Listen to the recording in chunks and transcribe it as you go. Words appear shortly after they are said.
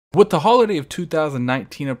With the holiday of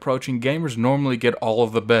 2019 approaching, gamers normally get all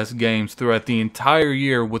of the best games throughout the entire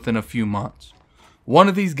year within a few months. One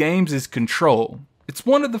of these games is Control. It's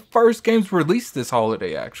one of the first games released this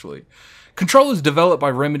holiday, actually. Control is developed by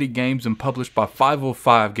Remedy Games and published by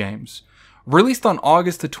 505 Games. Released on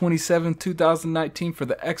August the 27th, 2019 for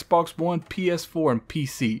the Xbox One, PS4, and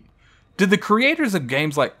PC. Did the creators of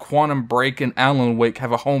games like Quantum Break and Alan Wake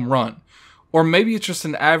have a home run? Or maybe it's just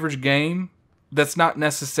an average game that's not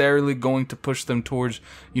necessarily going to push them towards,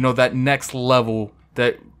 that next level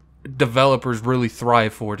that developers really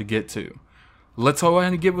thrive for to get to. Let's go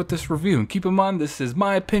ahead and get with this review. And keep in mind, this is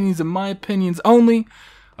my opinions and my opinions only.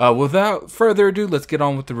 Without further ado, let's get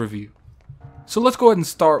on with the review. So let's go ahead and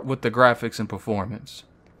start with the graphics and performance.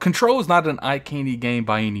 Control is not an eye candy game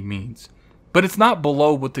by any means, but it's not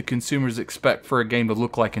below what the consumers expect for a game to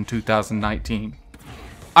look like in 2019.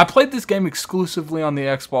 I played this game exclusively on the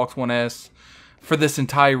Xbox One S for this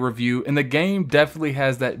entire review, and the game definitely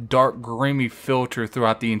has that dark, grimy filter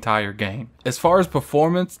throughout the entire game. As far as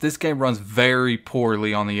performance, this game runs very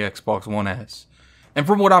poorly on the Xbox One S. And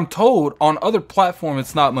from what I'm told, on other platforms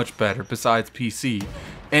it's not much better besides PC.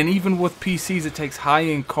 And even with PCs, it takes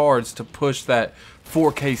high-end cards to push that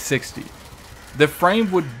 4K 60. The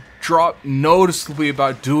frame would drop noticeably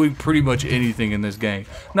about doing pretty much anything in this game.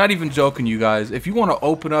 Not even joking, you guys. If you want to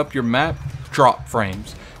open up your map, drop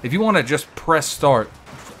frames. If you want to just press start,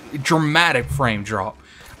 dramatic frame drop.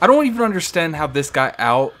 I don't even understand how this got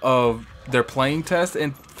out of their playing test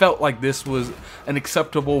and felt like this was an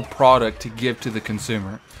acceptable product to give to the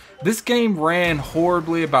consumer. This game ran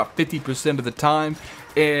horribly about 50% of the time,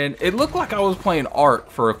 and it looked like I was playing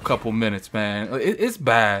art for a couple minutes, man. It's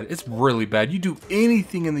bad. It's really bad. You do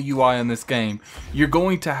anything in the UI on this game, you're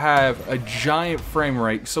going to have a giant frame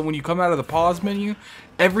rate. So when you come out of the pause menu,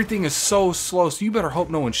 everything is so slow, so you better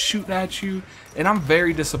hope no one's shooting at you. And I'm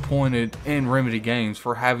very disappointed in Remedy Games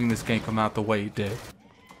for having this game come out the way it did.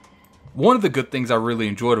 One of the good things I really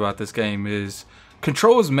enjoyed about this game is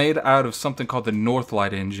Control is made out of something called the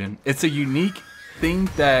Northlight engine. It's a unique thing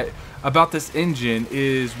that about this engine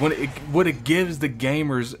is what it gives the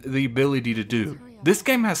gamers the ability to do. This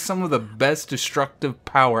game has some of the best destructive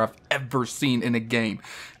power I've ever seen in a game,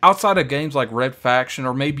 outside of games like Red Faction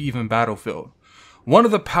or maybe even Battlefield. One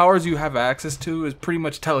of the powers you have access to is pretty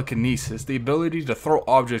much telekinesis, the ability to throw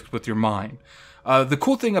objects with your mind. The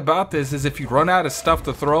cool thing about this is if you run out of stuff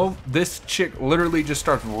to throw, this chick literally just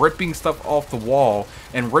starts ripping stuff off the wall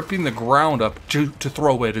and ripping the ground up to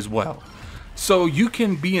throw it as well. So you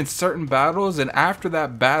can be in certain battles, and after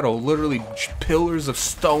that battle, literally pillars of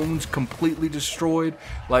stones completely destroyed.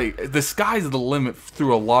 Like, the sky's the limit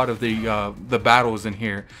through a lot of the battles in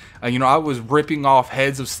here. I was ripping off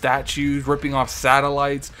heads of statues, ripping off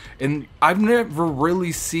satellites, and I've never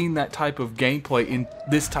really seen that type of gameplay in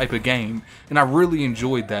this type of game, and I really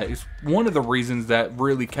enjoyed that. It's one of the reasons that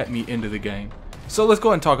really kept me into the game. So let's go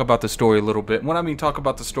ahead and talk about the story a little bit. When I mean talk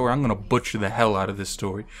about the story, I'm going to butcher the hell out of this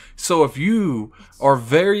story. So if you are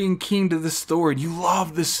very keen to this story and you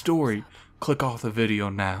love this story, click off the video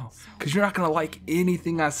now. Because you're not going to like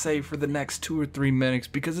anything I say for the next 2 or 3 minutes,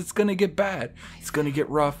 because it's going to get bad. It's going to get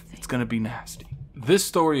rough. It's going to be nasty. This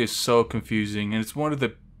story is so confusing, and it's one of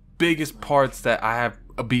the biggest parts that I have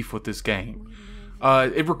a beef with this game.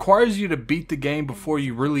 It requires you to beat the game before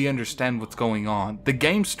you really understand what's going on. The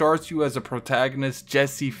game starts you as a protagonist,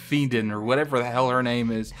 Jessie Fienden, or whatever the hell her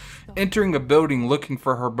name is, entering a building looking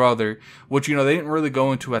for her brother, which, they didn't really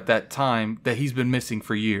go into at that time, that he's been missing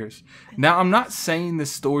for years. Now, I'm not saying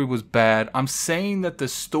this story was bad. I'm saying that the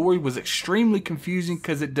story was extremely confusing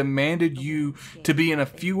because it demanded you to be in a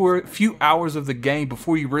few hours of the game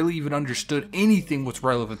before you really even understood anything what's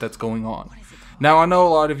relevant that's going on. Now, I know a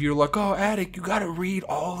lot of you are like, oh, Addict, you gotta read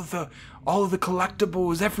all of the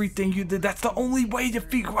collectibles, everything you did. That's the only way to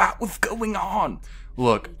figure out what's going on.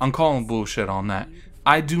 Look, I'm calling bullshit on that.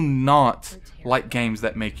 I do not like games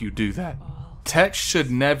that make you do that. Text should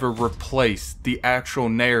never replace the actual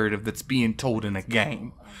narrative that's being told in a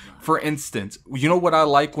game. For instance, you know what I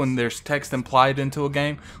like when there's text implied into a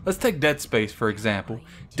game? Let's take Dead Space, for example.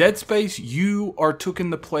 Dead Space, you are taken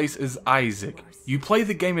the place as Isaac. You play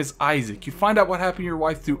the game as Isaac. You find out what happened to your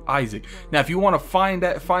wife through Isaac. Now, if you want to find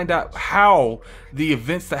out how the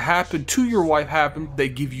events that happened to your wife happened, they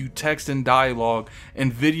give you text and dialogue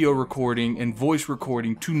and video recording and voice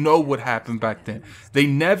recording to know what happened back then. They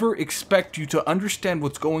never expect you to understand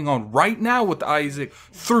what's going on right now with Isaac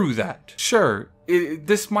through that. Sure,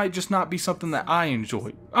 this might just not be something that I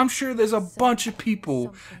enjoy. I'm sure there's a bunch of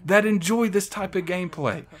people that enjoy this type of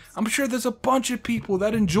gameplay. I'm sure there's a bunch of people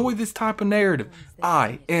that enjoy this type of narrative.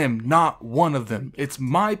 I am not one of them. It's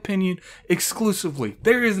my opinion exclusively.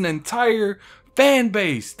 There is an entire fan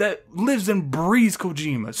base that lives and breathes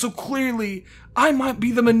Kojima. So clearly, I might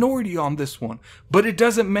be the minority on this one. But it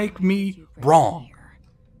doesn't make me wrong.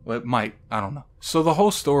 Well, it might. I don't know. So the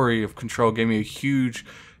whole story of Control gave me a huge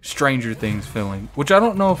Stranger Things feeling, which I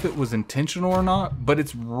don't know if it was intentional or not, but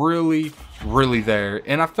it's really, really there.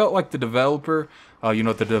 And I felt like the developer,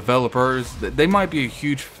 the developers, they might be a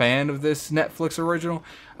huge fan of this Netflix original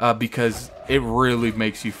because it really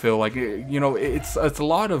makes you feel like, it's a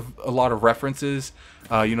lot of references.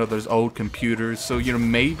 There's old computers, so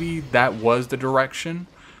maybe that was the direction.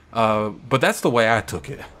 But that's the way I took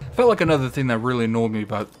it. I felt like another thing that really annoyed me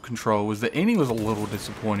about Control was the ending was a little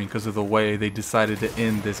disappointing because of the way they decided to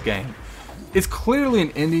end this game. It's clearly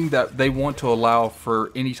an ending that they want to allow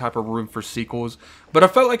for any type of room for sequels, but I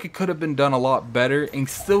felt like it could have been done a lot better and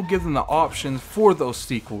still give them the options for those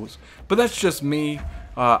sequels. But that's just me.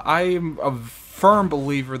 I am a firm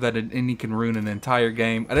believer that an ending can ruin an entire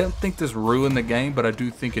game. I didn't think this ruined the game, but I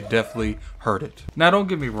do think it definitely hurt it. Now, don't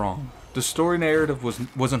get me wrong. The story narrative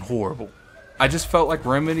wasn't horrible. I just felt like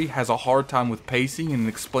Remedy has a hard time with pacing and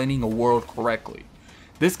explaining a world correctly.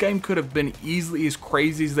 This game could have been easily as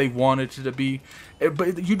crazy as they wanted it to be,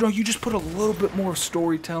 but you just put a little bit more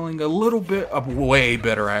storytelling, a little bit of way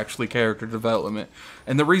better actually character development.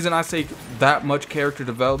 And the reason I say that much character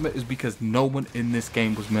development is because no one in this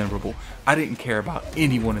game was memorable. I didn't care about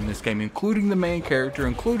anyone in this game, including the main character,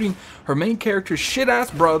 including her main character's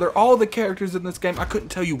shit-ass brother, all the characters in this game. I couldn't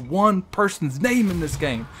tell you one person's name in this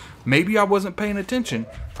game. Maybe I wasn't paying attention.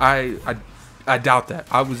 I doubt that.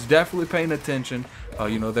 I was definitely paying attention.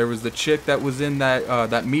 There was the chick that was in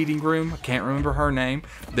that meeting room. I can't remember her name.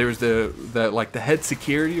 There was the head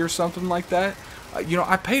security or something like that.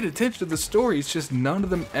 I paid attention to the story. It's just none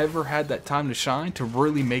of them ever had that time to shine to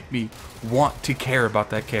really make me want to care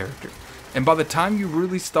about that character. And by the time you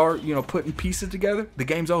really start, putting pieces together, the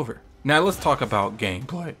game's over. Now let's talk about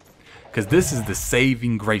gameplay, because this is the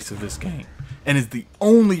saving grace of this game, and is the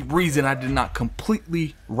only reason I did not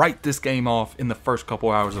completely write this game off in the first couple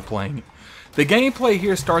hours of playing it. The gameplay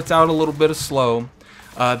here starts out a little bit slow.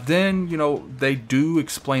 Then, they do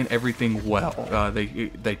explain everything well.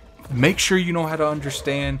 They make sure you know how to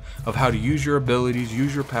understand of how to use your abilities,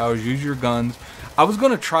 use your powers, use your guns. I was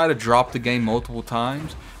going to try to drop the game multiple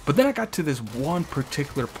times, but then I got to this one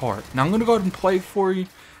particular part. Now I'm going to go ahead and play for you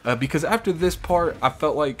because after this part, I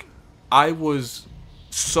felt like I was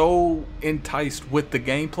so enticed with the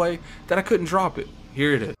gameplay that I couldn't drop it.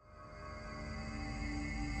 Here it is.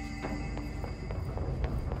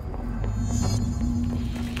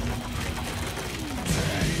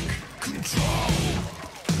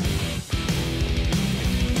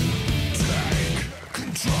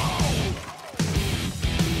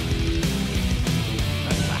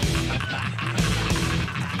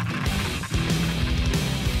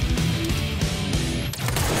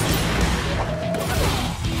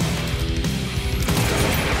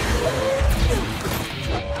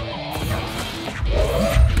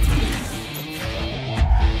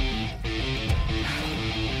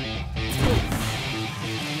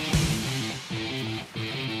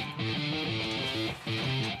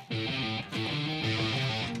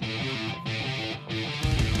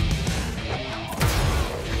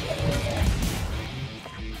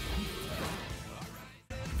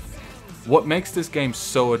 What makes this game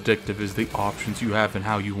so addictive is the options you have and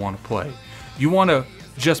how you want to play. You want to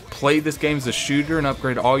just play this game as a shooter and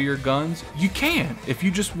upgrade all your guns? You can. If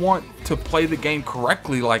you just want to play the game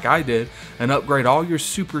correctly like I did and upgrade all your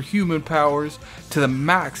superhuman powers to the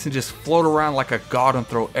max and just float around like a god and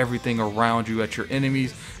throw everything around you at your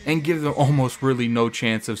enemies and give them almost really no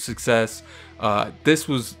chance of success, this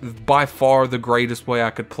was by far the greatest way I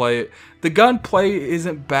could play it. The gunplay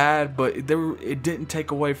isn't bad, but it didn't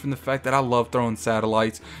take away from the fact that I love throwing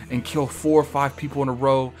satellites and kill 4 or 5 people in a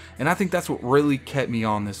row, and I think that's what really kept me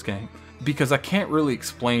on this game. Because I can't really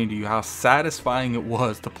explain to you how satisfying it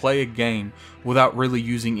was to play a game without really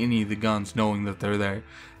using any of the guns, knowing that they're there.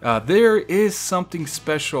 There is something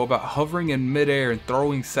special about hovering in midair and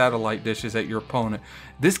throwing satellite dishes at your opponent.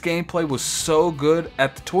 This gameplay was so good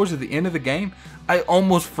towards the end of the game, I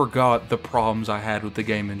almost forgot the problems I had with the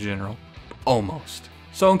game in general. Almost.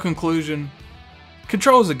 So in conclusion,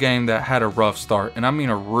 Control is a game that had a rough start, and I mean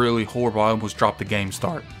a really horrible. I almost dropped the game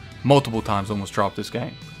start. Multiple times I almost dropped this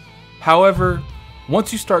game. However,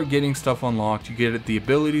 once you start getting stuff unlocked, you get the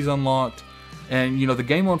abilities unlocked, and you know, the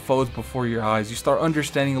game unfolds before your eyes. You start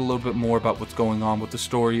understanding a little bit more about what's going on, what the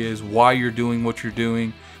story is, why you're doing what you're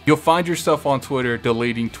doing. You'll find yourself on Twitter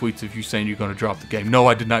deleting tweets of you saying you're going to drop the game. No,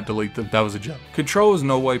 I did not delete them. That was a joke. Control is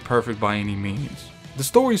no way perfect by any means. The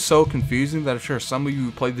story is so confusing that I'm sure some of you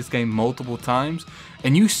have played this game multiple times,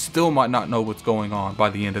 and you still might not know what's going on by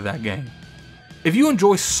the end of that game. If you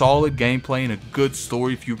enjoy solid gameplay and a good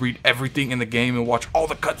story, if you read everything in the game and watch all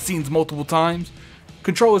the cutscenes multiple times,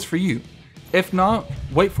 Control is for you. If not,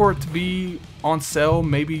 wait for it to be on sale.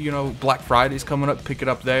 Maybe, you know, Black Friday's coming up, pick it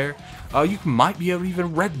up there. You might be able to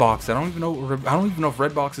even Redbox. I don't even know if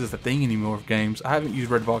Redbox is a thing anymore of games. I haven't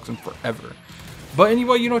used Redbox in forever. But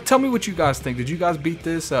anyway, you know, tell me what you guys think. Did you guys beat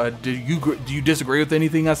this? Do you disagree with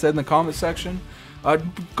anything I said in the comment section?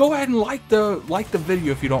 Go ahead and like the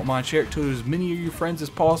video if you don't mind. Share it to as many of your friends as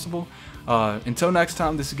possible. Until next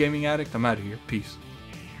time, this is Gaming Addict. I'm out of here. Peace.